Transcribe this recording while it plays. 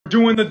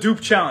Doing the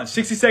dupe challenge.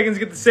 60 seconds to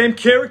get the same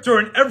character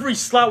in every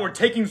slot. We're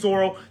taking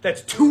Zoro.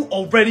 That's 2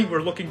 already.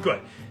 We're looking good.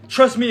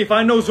 Trust me, if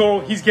I know Zoro,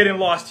 he's getting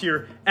lost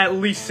here at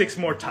least 6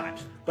 more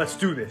times. Let's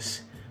do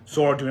this.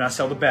 Zoro, do not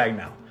sell the bag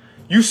now.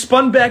 You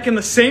spun back in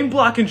the same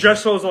block and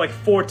dress those like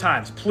 4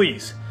 times,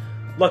 please.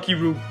 Lucky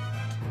Roo,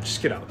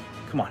 just get out.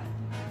 Come on.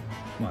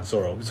 Come on,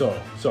 Zoro.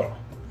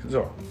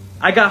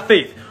 I got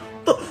faith.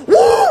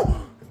 Woo!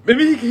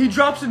 Maybe he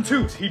drops in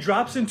 2s. He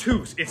drops in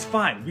 2s. It's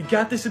fine. We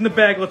got this in the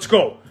bag. Let's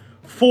go.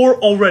 4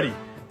 already.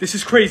 This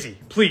is crazy.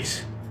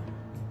 Please.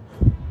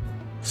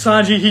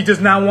 Sanji, he does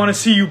not want to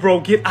see you, bro.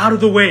 Get out of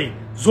the way.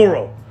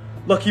 Zoro.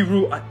 Lucky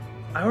Roo, I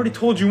already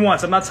told you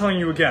once. I'm not telling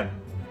you again.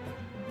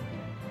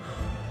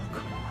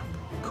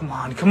 Come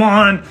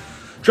on.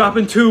 Drop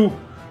in 2.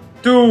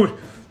 Dude.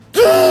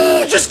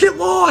 Just get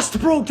lost,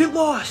 bro. Get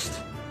lost.